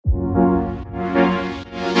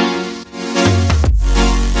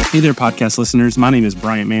Hey there, podcast listeners. My name is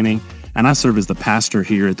Bryant Manning, and I serve as the pastor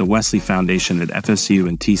here at the Wesley Foundation at FSU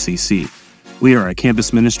and TCC. We are a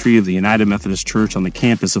campus ministry of the United Methodist Church on the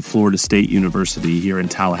campus of Florida State University here in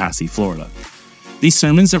Tallahassee, Florida. These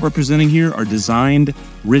sermons that we're presenting here are designed,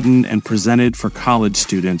 written, and presented for college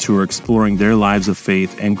students who are exploring their lives of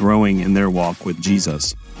faith and growing in their walk with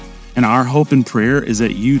Jesus. And our hope and prayer is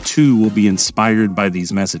that you too will be inspired by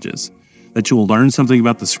these messages, that you will learn something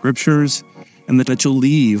about the scriptures, and that you'll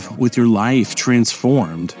leave with your life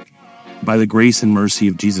transformed by the grace and mercy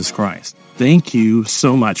of Jesus Christ. Thank you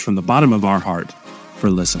so much from the bottom of our heart for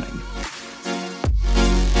listening.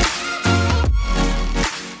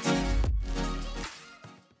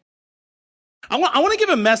 I want to give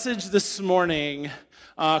a message this morning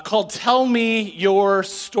called Tell Me Your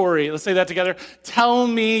Story. Let's say that together. Tell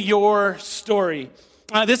me your story.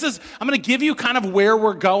 I'm going to give you kind of where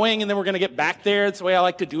we're going, and then we're going to get back there. It's the way I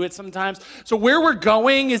like to do it sometimes. So where we're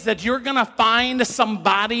going is that you're going to find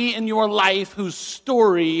somebody in your life whose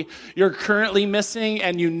story you're currently missing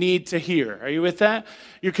and you need to hear. Are you with that?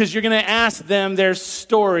 Because you're going to ask them their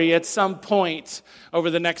story at some point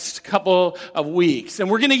over the next couple of weeks.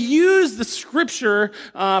 And we're going to use the scripture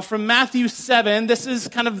from Matthew 7. This is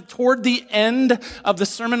kind of toward the end of the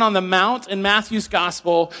Sermon on the Mount in Matthew's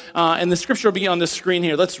Gospel. And the scripture will be on the screen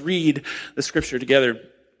here. Let's read the scripture together.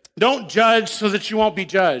 Don't judge so that you won't be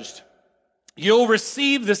judged. You'll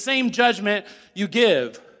receive the same judgment you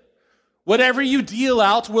give. Whatever you deal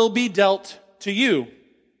out will be dealt to you.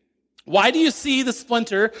 Why do you see the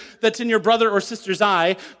splinter that's in your brother or sister's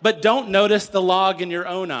eye, but don't notice the log in your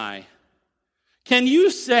own eye?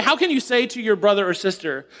 How can you say to your brother or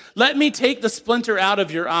sister, let me take the splinter out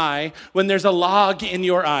of your eye when there's a log in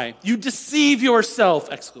your eye? You deceive yourself! !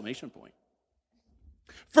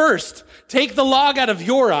 First, take the log out of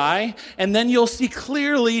your eye, and then you'll see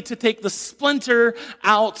clearly to take the splinter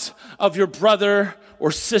out of your brother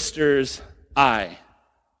or sister's eye.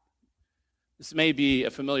 This may be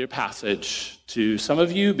a familiar passage to some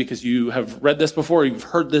of you because you have read this before, you've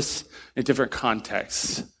heard this in different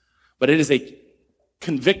contexts. But it is a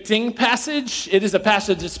convicting passage. It is a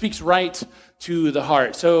passage that speaks right to the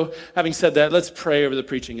heart. So having said that, let's pray over the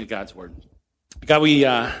preaching of God's word. God, we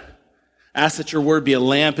ask that your word be a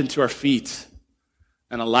lamp into our feet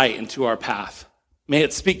and a light into our path. May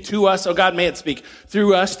it speak to us, oh God, may it speak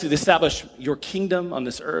through us to establish your kingdom on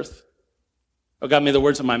this earth. Oh God, may the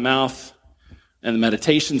words of my mouth and the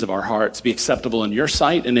meditations of our hearts be acceptable in your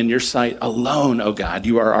sight and in your sight alone, oh God.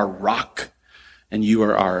 You are our rock and you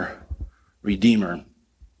are our redeemer.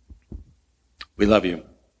 We love you.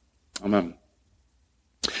 Amen.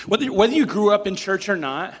 Whether you grew up in church or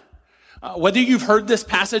not, whether you've heard this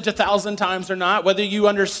passage 1,000 times or not, whether you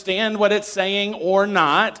understand what it's saying or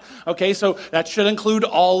not, okay, so that should include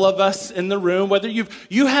all of us in the room, whether you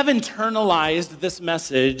have internalized this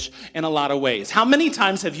message in a lot of ways. How many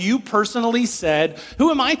times have you personally said,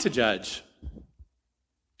 who am I to judge?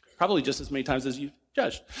 Probably just as many times as you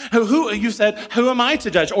judged. You said, who am I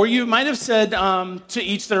to judge? Or you might have said, to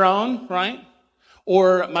each their own, right?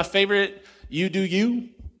 Or my favorite, you do you,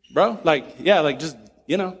 bro.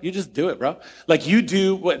 You just do it, bro. Like you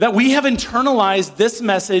do that. We have internalized this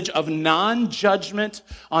message of non-judgment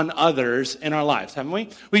on others in our lives, haven't we?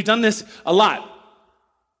 We've done this a lot.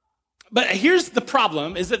 But here's the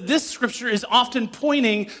problem, is that this scripture is often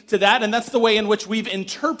pointing to that, and that's the way in which we've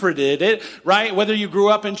interpreted it, right? Whether you grew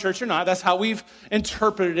up in church or not, that's how we've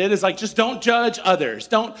interpreted it, is like, just don't judge others.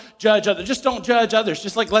 Don't judge others. Just don't judge others.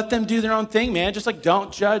 Just like let them do their own thing, man. Just like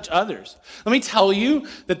don't judge others. Let me tell you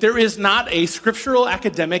that there is not a scriptural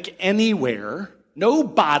academic anywhere,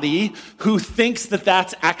 nobody who thinks that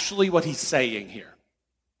that's actually what he's saying here.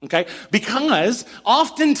 Okay? Because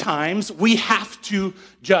oftentimes we have to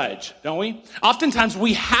judge, don't we? Oftentimes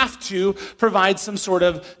we have to provide some sort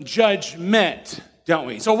of judgment, don't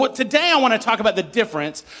we? So today I want to talk about the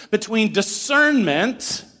difference between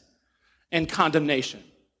discernment and condemnation.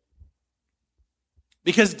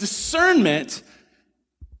 Because discernment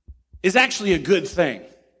is actually a good thing.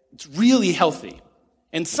 It's really healthy.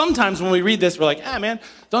 And sometimes when we read this, we're like, man,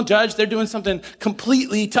 don't judge. They're doing something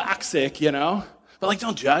completely toxic, But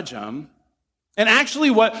don't judge them. And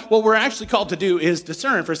actually what we're actually called to do is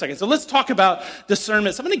discern for a second. So let's talk about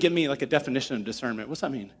discernment. Somebody give me a definition of discernment. What's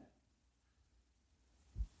that mean?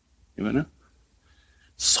 You want to know?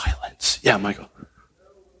 Silence. Yeah, Michael.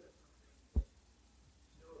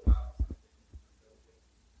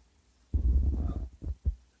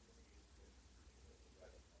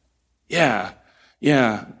 Yeah.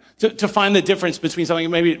 To find the difference between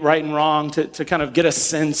something maybe right and wrong, to kind of get a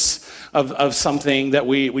sense of something that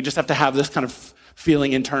we just have to have this kind of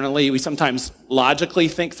feeling internally. We sometimes logically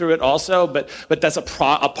think through it also, but that's a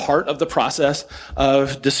part of the process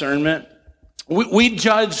of discernment. We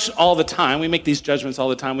judge all the time. We make these judgments all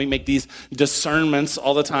the time. We make these discernments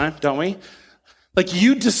all the time, don't we? Like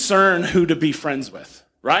you discern who to be friends with,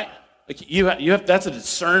 right? Like you have that's a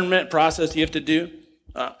discernment process you have to do.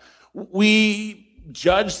 We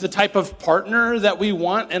judge the type of partner that we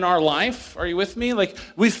want in our life. Are you with me? Like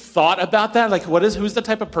we've thought about that. Like who's the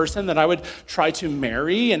type of person that I would try to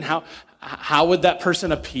marry, and how would that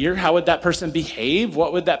person appear? How would that person behave?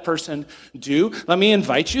 What would that person do? Let me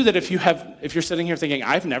invite you that if you're sitting here thinking,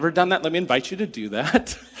 I've never done that, let me invite you to do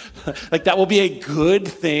that. Like that will be a good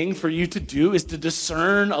thing for you to do, is to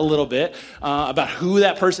discern a little bit about who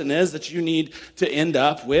that person is that you need to end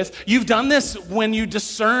up with. You've done this when you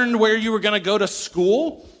discerned where you were going to go to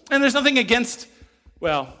school, and there's nothing against,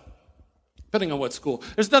 depending on what school.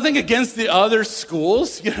 There's nothing against the other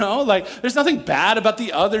schools, like there's nothing bad about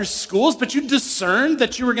the other schools, but you discerned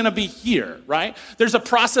that you were going to be here, right? There's a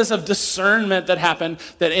process of discernment that happened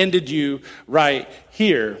that ended you right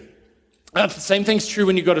here. The same thing's true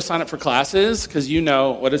when you go to sign up for classes, because you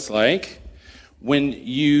know what it's like when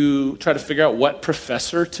you try to figure out what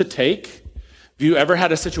professor to take. Have you ever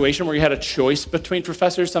had a situation where you had a choice between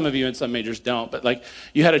professors? Some of you in some majors don't, but like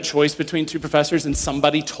you had a choice between two professors and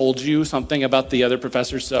somebody told you something about the other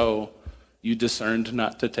professor, so you discerned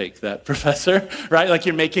not to take that professor, right? Like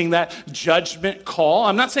you're making that judgment call.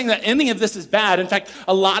 I'm not saying that any of this is bad. In fact,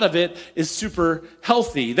 a lot of it is super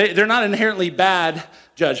healthy. They're not inherently bad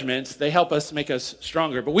judgments. They help us make us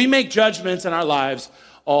stronger. But we make judgments in our lives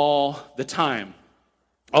all the time.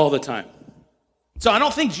 All the time. So I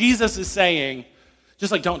don't think Jesus is saying,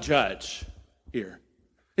 just like don't judge here.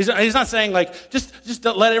 He's not saying like just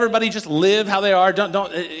don't let everybody just live how they are.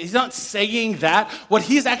 Don't. He's not saying that. What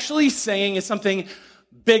he's actually saying is something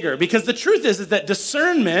bigger, because the truth is that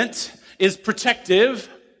discernment is protective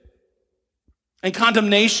and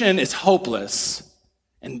condemnation is hopeless.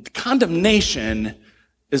 And condemnation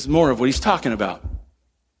is more of what he's talking about,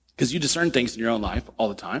 because you discern things in your own life all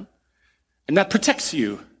the time, and that protects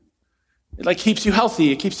you. It like keeps you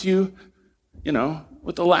healthy. It keeps you,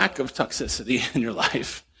 with the lack of toxicity in your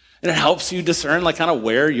life. And it helps you discern like kind of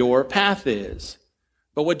where your path is.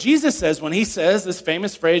 But what Jesus says when he says this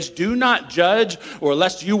famous phrase, do not judge or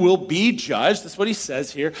lest you will be judged, that's what he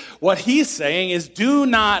says here. What he's saying is do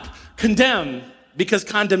not condemn, because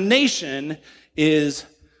condemnation is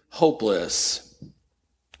hopeless.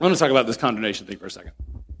 I want to talk about this condemnation thing for a second.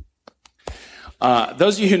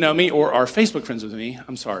 Those of you who know me or are Facebook friends with me,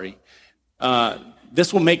 I'm sorry.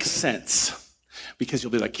 This will make sense, because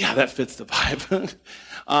you'll be like, yeah, that fits the vibe.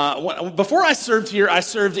 Before I served here, I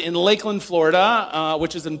served in Lakeland, Florida,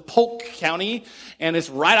 which is in Polk County, and it's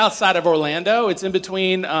right outside of Orlando. It's in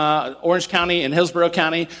between Orange County and Hillsborough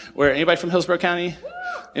County. Anybody from Hillsborough County?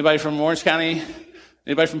 Anybody from Orange County?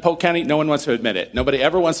 Anybody from Polk County? No one wants to admit it. Nobody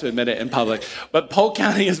ever wants to admit it in public. But Polk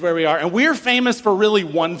County is where we are, and we're famous for really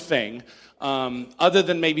one thing. Other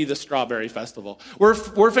than maybe the Strawberry Festival.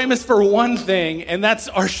 We're famous for one thing, and that's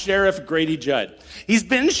our Sheriff Grady Judd. He's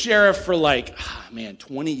been sheriff for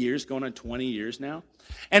 20 years, going on 20 years now.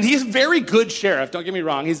 And he's a very good sheriff, don't get me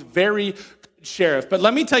wrong. He's very good sheriff. But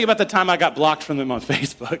let me tell you about the time I got blocked from him on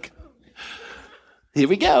Facebook. Here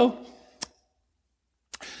we go.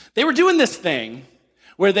 They were doing this thing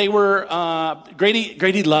where they were,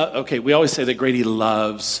 we always say that Grady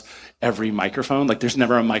loves every microphone. Like there's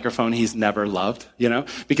never a microphone he's never loved,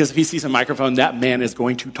 because if he sees a microphone, that man is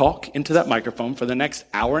going to talk into that microphone for the next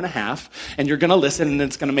hour and a half, and you're going to listen, and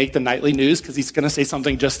it's going to make the nightly news because he's going to say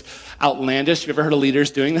something just outlandish. You ever heard of leaders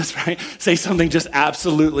doing this, right? Say something just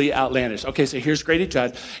absolutely outlandish. Okay, so here's Grady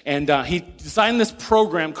Judd, and he designed this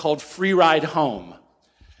program called Free Ride Home.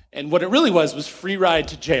 And what it really was free ride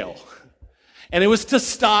to jail. And it was to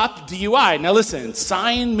stop DUI. Now listen,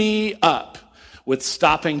 sign me up with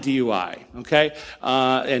stopping DUI, okay?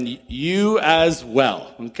 And you as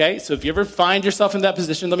well, okay? So if you ever find yourself in that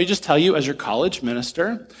position, let me just tell you, as your college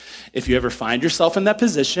minister, if you ever find yourself in that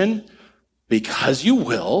position, because you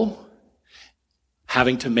will,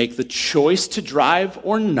 having to make the choice to drive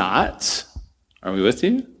or not, are we with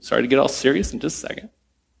you? Sorry to get all serious in just a second.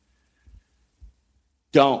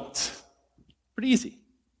 Don't. Pretty easy.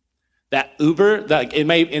 That Uber, it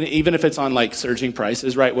may, and even if it's on surging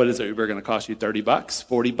prices, right? What is an Uber going to cost you? $30,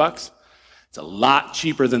 $40? It's a lot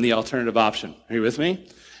cheaper than the alternative option. Are you with me?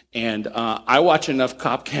 And I watch enough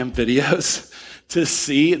cop cam videos to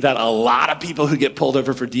see that a lot of people who get pulled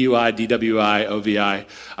over for DUI, DWI, OVI,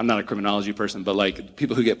 I'm not a criminology person, but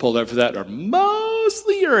people who get pulled over for that are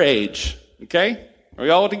mostly your age, okay? Are we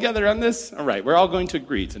all together on this? All right, we're all going to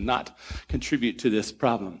agree to not contribute to this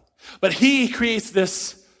problem. But he creates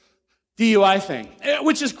this DUI thing,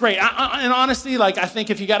 which is great. And honestly, I think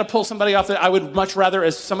if you got to pull somebody off I would much rather,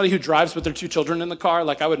 as somebody who drives with their 2 children in the car,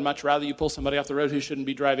 I would much rather you pull somebody off the road who shouldn't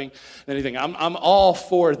be driving than anything. I'm all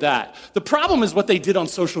for that. The problem is what they did on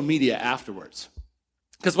social media afterwards.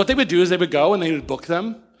 Because what they would do is they would go and they would book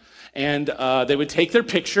them, and they would take their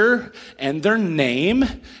picture and their name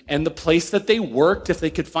and the place that they worked, if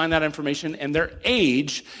they could find that information, and their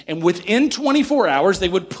age, and within 24 hours, they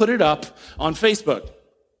would put it up on Facebook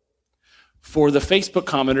for the Facebook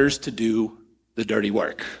commenters to do the dirty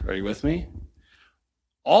work. Are you with me?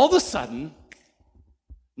 All of a sudden,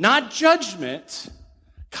 not judgment,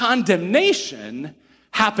 condemnation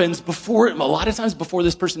happens a lot of times before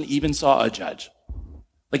this person even saw a judge.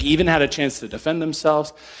 Even had a chance to defend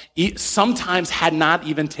themselves. Sometimes had not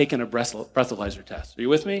even taken a breathalyzer test. Are you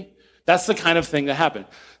with me? That's the kind of thing that happened.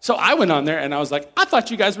 So I went on there and I was like, I thought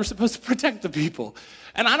you guys were supposed to protect the people.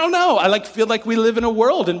 And I don't know. I feel like we live in a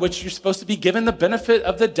world in which you're supposed to be given the benefit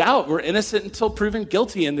of the doubt. We're innocent until proven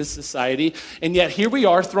guilty in this society. And yet here we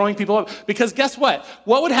are throwing people up. Because guess what?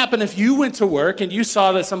 What would happen if you went to work and you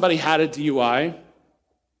saw that somebody had a DUI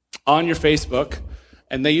on your Facebook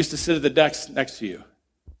and they used to sit at the desk next to you?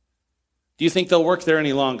 Do you think they'll work there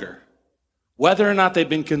any longer? Whether or not they've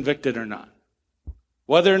been convicted or not.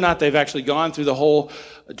 Whether or not they've actually gone through the whole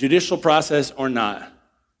judicial process or not.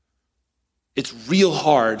 It's real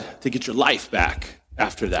hard to get your life back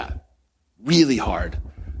after that. Really hard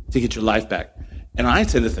to get your life back. And I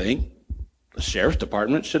tend to think the sheriff's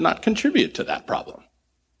department should not contribute to that problem.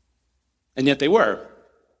 And yet they were.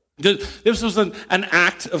 This was an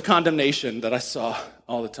act of condemnation that I saw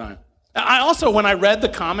all the time. I also, when I read the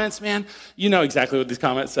comments, man, you know exactly what these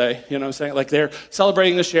comments say. You know what I'm saying? They're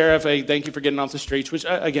celebrating the sheriff. Hey, thank you for getting off the streets, which,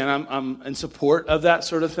 again, I'm in support of that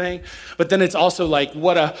sort of thing. But then it's also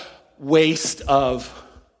what a waste of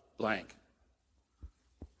blank.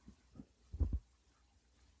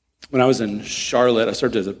 When I was in Charlotte, I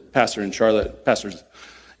served as a pastor's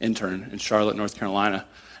intern in Charlotte, North Carolina.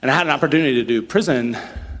 And I had an opportunity to do prison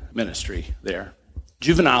ministry there,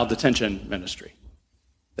 juvenile detention ministry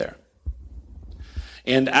there.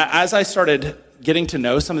 And as I started getting to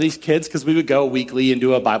know some of these kids, because we would go weekly and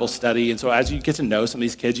do a Bible study, and so as you get to know some of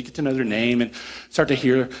these kids, you get to know their name and start to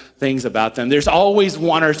hear things about them. There's always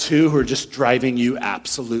one or two who are just driving you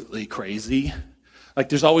absolutely crazy.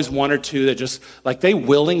 There's always one or two that just, they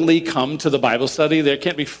willingly come to the Bible study. They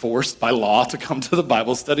can't be forced by law to come to the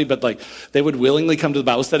Bible study, but they would willingly come to the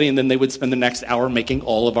Bible study, and then they would spend the next hour making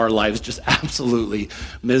all of our lives just absolutely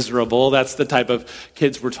miserable. That's the type of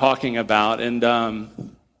kids we're talking about. And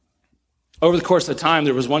over the course of time,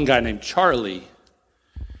 there was one guy named Charlie,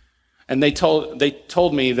 and they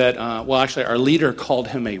told me that, actually, our leader called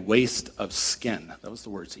him a waste of skin. That was the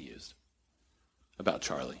words he used about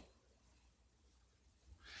Charlie.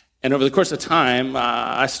 And over the course of time,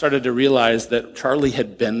 I started to realize that Charlie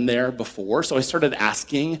had been there before. So I started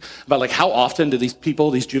asking about how often do these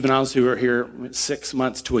people, these juveniles who are here 6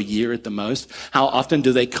 months to a year at the most, how often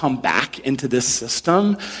do they come back into this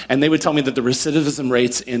system? And they would tell me that the recidivism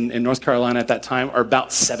rates in North Carolina at that time are about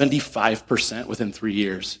 75% within 3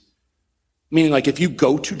 years. Meaning if you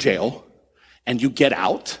go to jail and you get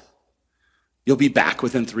out, you'll be back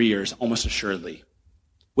within 3 years, almost assuredly.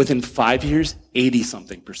 Within 5 years,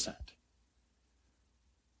 80-something%.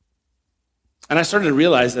 And I started to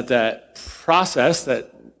realize that process,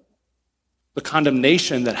 that the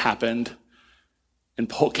condemnation that happened in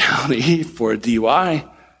Polk County for a DUI,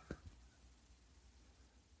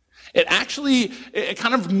 it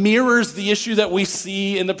kind of mirrors the issue that we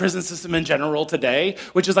see in the prison system in general today,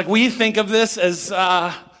 which is we think of this as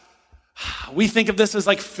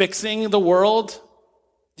fixing the world.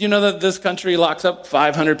 Do you know that this country locks up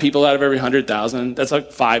 500 people out of every 100,000? That's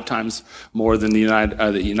 5 times more than the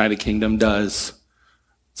United Kingdom does.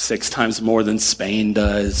 6 times more than Spain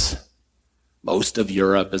does. Most of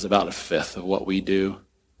Europe is about 1/5 of what we do.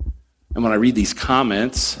 And when I read these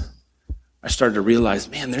comments, I started to realize,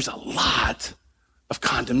 man, there's a lot of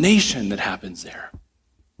condemnation that happens there.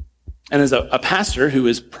 And as a pastor who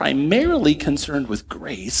is primarily concerned with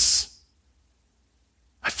grace,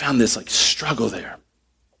 I found this struggle there.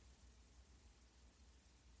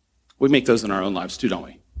 We make those in our own lives too, don't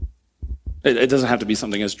we? It doesn't have to be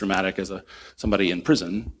something as dramatic as somebody in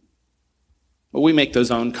prison, but we make those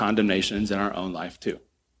own condemnations in our own life too.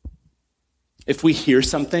 If we hear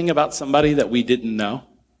something about somebody that we didn't know,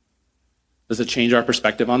 does it change our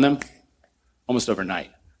perspective on them? Almost overnight.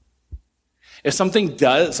 If somebody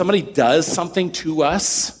does something to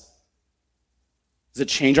us, does it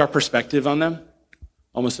change our perspective on them?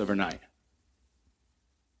 almost overnight.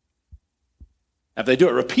 If they do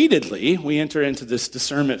it repeatedly, we enter into this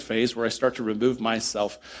discernment phase where I start to remove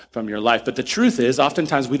myself from your life. But the truth is,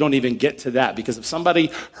 oftentimes we don't even get to that, because if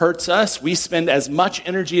somebody hurts us, we spend as much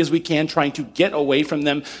energy as we can trying to get away from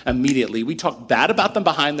them immediately. We talk bad about them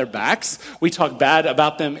behind their backs. We talk bad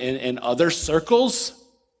about them in other circles.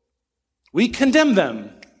 We condemn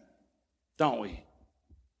them, don't we?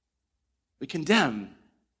 We condemn.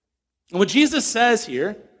 And what Jesus says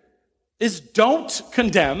here is don't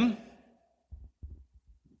condemn.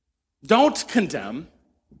 Don't condemn,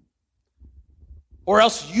 or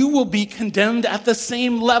else you will be condemned at the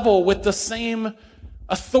same level, with the same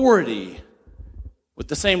authority, with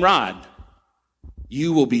the same rod.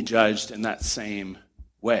 You will be judged in that same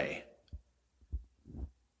way.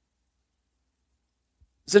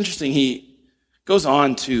 It's interesting, he goes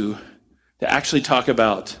on to actually talk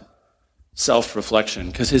about self-reflection,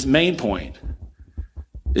 because his main point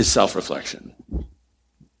is self-reflection.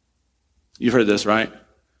 You've heard this, right?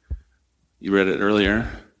 You read it earlier.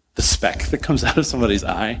 The speck that comes out of somebody's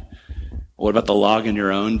eye. What about the log in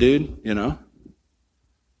your own, dude? You know?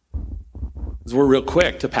 Because we're real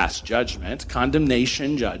quick to pass judgment,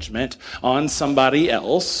 condemnation judgment on somebody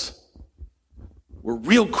else. We're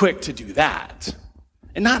real quick to do that,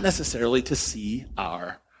 and not necessarily to see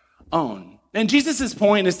our own. And Jesus'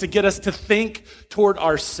 point is to get us to think toward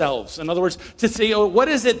ourselves. In other words, to say, oh, what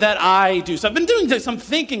is it that I do? So I've been doing some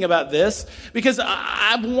thinking about this, because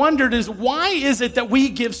I've wondered why is it that we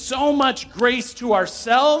give so much grace to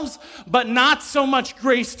ourselves, but not so much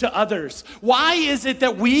grace to others? Why is it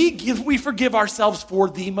that we forgive ourselves for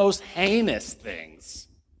the most heinous things?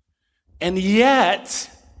 And yet,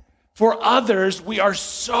 for others, we are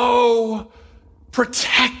so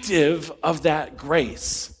protective of that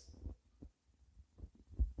grace.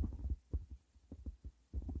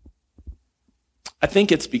 I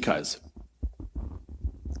think it's because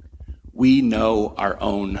we know our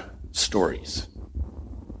own stories.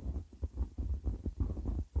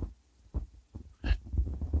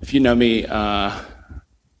 If you know me, and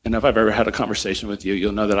if I've ever had a conversation with you,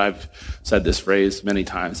 you'll know that I've said this phrase many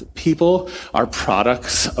times. People are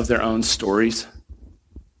products of their own stories.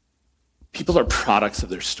 People are products of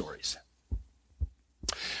their stories.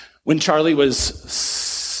 When Charlie was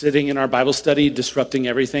sitting in our Bible study, disrupting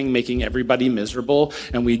everything, making everybody miserable,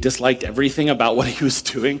 and we disliked everything about what he was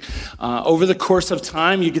doing. Over the course of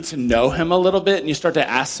time, you get to know him a little bit, and you start to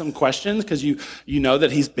ask some questions, because you know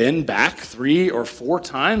that he's been back 3 or 4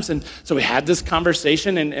 times. And so we had this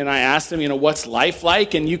conversation, and I asked him, what's life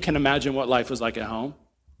like? And you can imagine what life was like at home.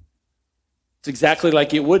 It's exactly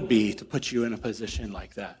like it would be to put you in a position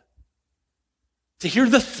like that. To hear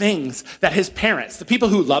the things that his parents, the people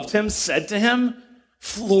who loved him, said to him,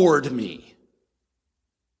 floored me.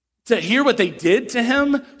 To hear what they did to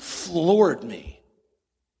him floored me.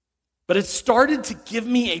 But it started to give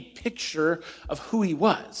me a picture of who he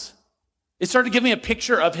was. It started to give me a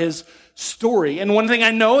picture of his story. And one thing I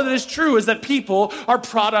know that is true is that people are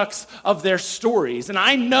products of their stories. And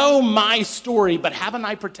I know my story, but haven't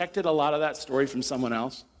I protected a lot of that story from someone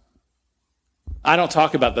else? I don't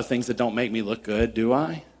talk about the things that don't make me look good, do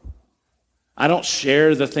I? I don't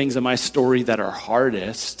share the things in my story that are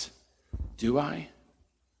hardest, do I?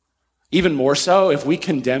 Even more so, if we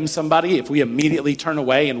condemn somebody, if we immediately turn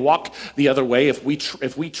away and walk the other way, if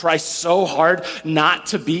we try so hard not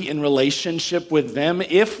to be in relationship with them,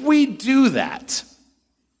 if we do that,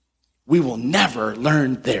 we will never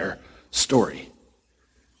learn their story.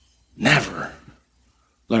 Never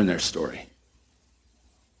learn their story.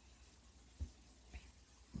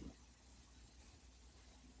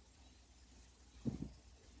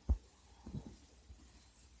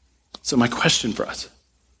 So my question for us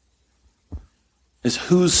is,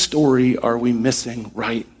 whose story are we missing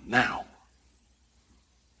right now?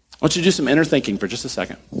 I want you to do some inner thinking for just a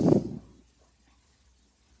second.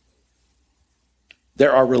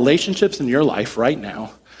 There are relationships in your life right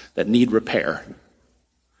now that need repair.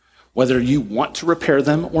 Whether you want to repair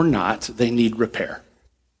them or not, they need repair.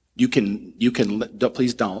 You can,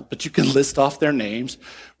 please don't, but you can list off their names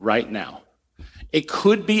right now. It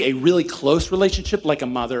could be a really close relationship like a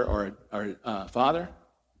mother or a father.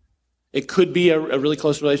 It could be a really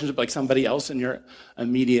close relationship like somebody else in your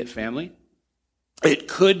immediate family. It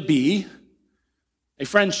could be a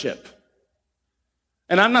friendship.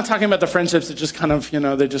 And I'm not talking about the friendships that just kind of,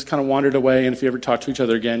 they just kind of wandered away, and if you ever talked to each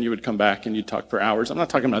other again, you would come back and you'd talk for hours. I'm not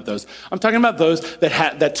talking about those. I'm talking about those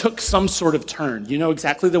that took some sort of turn. You know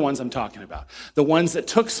exactly the ones I'm talking about. The ones that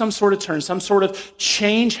took some sort of turn, some sort of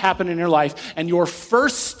change happened in your life, and your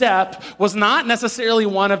first step was not necessarily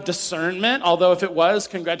one of discernment, although if it was,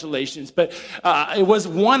 congratulations, but it was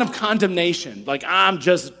one of condemnation. Like, I'm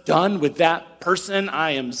just done with that person.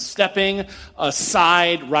 I am stepping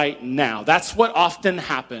aside right now. That's what often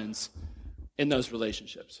happens in those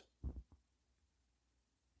relationships.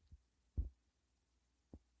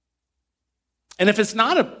 And if it's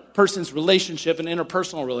not a person's relationship, an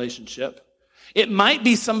interpersonal relationship, it might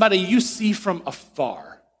be somebody you see from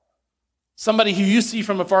afar. Somebody who you see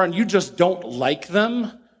from afar and you just don't like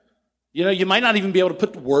them. You might not even be able to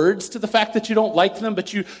put words to the fact that you don't like them,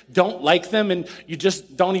 but you don't like them and you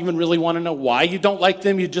just don't even really want to know why you don't like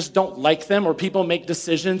them. You just don't like them, or people make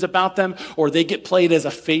decisions about them, or they get played as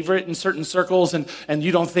a favorite in certain circles and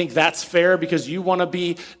you don't think that's fair because you want to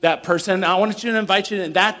be that person. I want you to invite you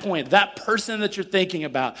at that point, that person that you're thinking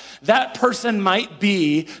about, that person might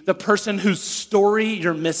be the person whose story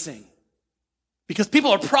you're missing. Because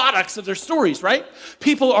people are products of their stories, right?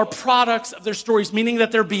 People are products of their stories, meaning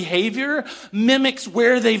that their behavior mimics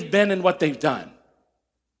where they've been and what they've done.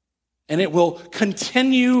 And it will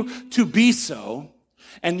continue to be so.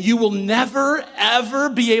 And you will never, ever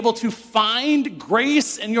be able to find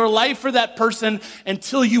grace in your life for that person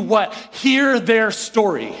until you what? Hear their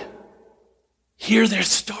story. Hear their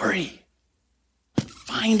story.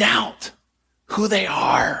 Find out who they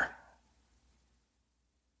are.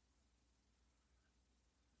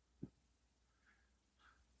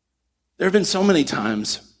 There have been so many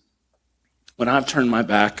times when I've turned my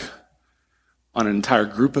back on an entire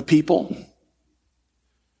group of people,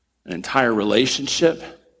 an entire relationship,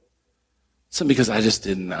 simply because I just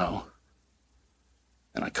didn't know.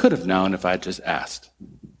 And I could have known if I had just asked.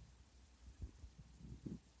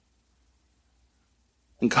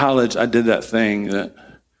 In college, I did that thing that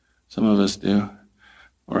some of us do,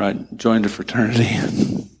 where I joined a fraternity.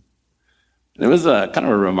 It was a kind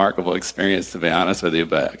of a remarkable experience, to be honest with you,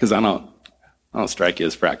 but because I don't strike you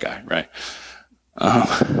as frat guy, right?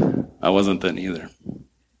 I wasn't then either.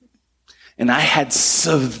 And I had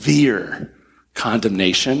severe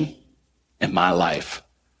condemnation in my life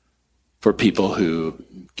for people who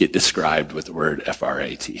get described with the word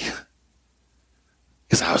F-R-A-T.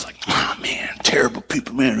 Because I was like, oh man, terrible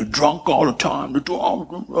people, man, they're drunk all the time. They're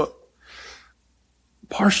all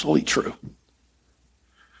partially true.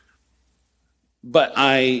 But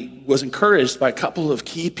I was encouraged by a couple of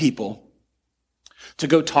key people to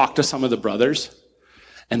go talk to some of the brothers.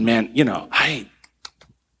 And man, I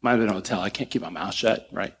might have been able to tell I can't keep my mouth shut,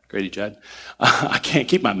 right? Grady Judd. I can't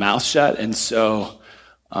keep my mouth shut. And so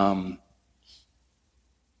I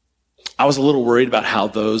was a little worried about how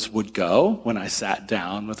those would go when I sat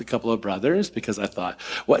down with a couple of brothers, because I thought,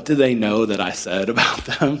 what do they know that I said about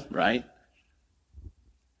them, right?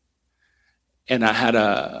 And I had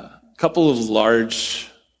a couple of large,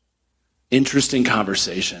 interesting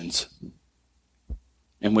conversations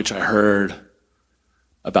in which I heard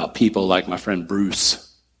about people like my friend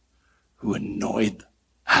Bruce, who annoyed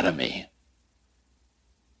out of me.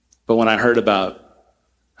 But when I heard about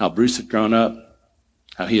how Bruce had grown up,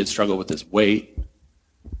 how he had struggled with his weight,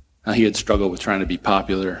 how he had struggled with trying to be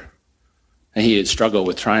popular, and he had struggled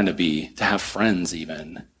with trying to have friends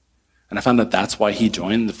even. And I found that that's why he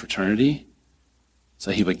joined the fraternity,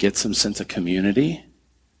 so he would get some sense of community.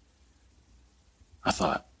 I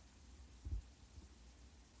thought,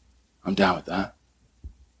 I'm down with that.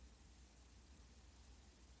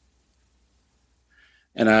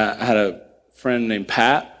 And I had a friend named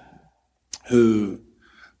Pat who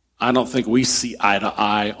I don't think we see eye to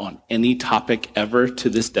eye on any topic ever to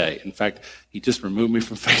this day. In fact, he just removed me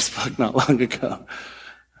from Facebook not long ago.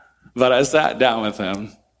 But I sat down with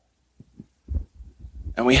him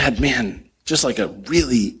and we had, just like a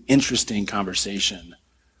really interesting conversation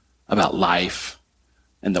about life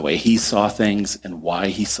and the way he saw things and why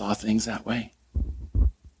he saw things that way.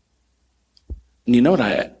 And you know what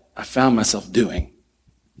I found myself doing?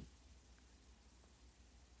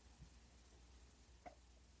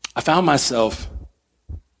 I found myself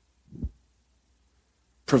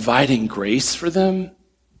providing grace for them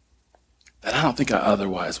that I don't think I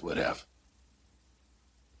otherwise would have.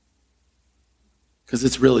 Because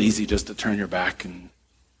it's real easy just to turn your back and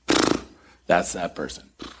that's that person.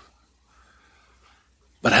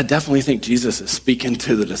 But I definitely think Jesus is speaking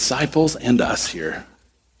to the disciples and us here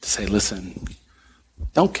to say, listen,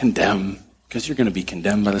 don't condemn, because you're going to be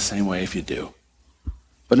condemned by the same way if you do.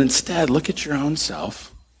 But instead, look at your own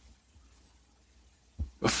self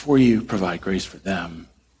before you provide grace for them,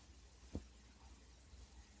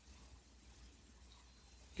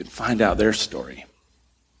 you can find out their story.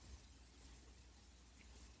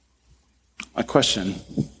 My question,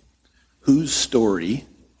 whose story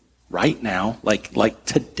right now, like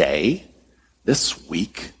today, this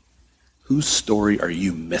week, whose story are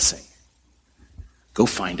you missing? Go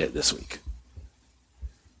find it this week.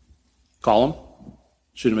 Call them,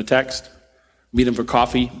 shoot them a text, meet them for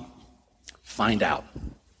coffee, find out.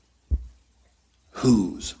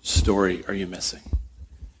 Whose story are you missing?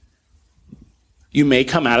 You may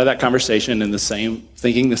come out of that conversation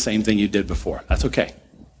thinking the same thing you did before. That's okay.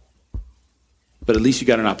 But at least you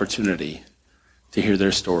got an opportunity to hear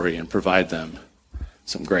their story and provide them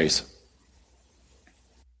some grace.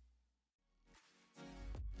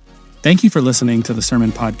 Thank you for listening to the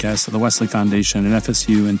sermon podcast of the Wesley Foundation at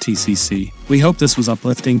FSU and TCC. We hope this was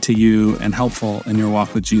uplifting to you and helpful in your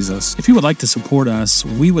walk with Jesus. If you would like to support us,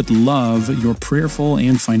 we would love your prayerful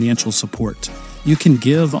and financial support. You can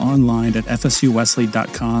give online at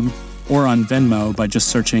fsuwesley.com or on Venmo by just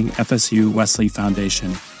searching FSU Wesley Foundation.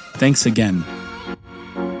 Thanks again.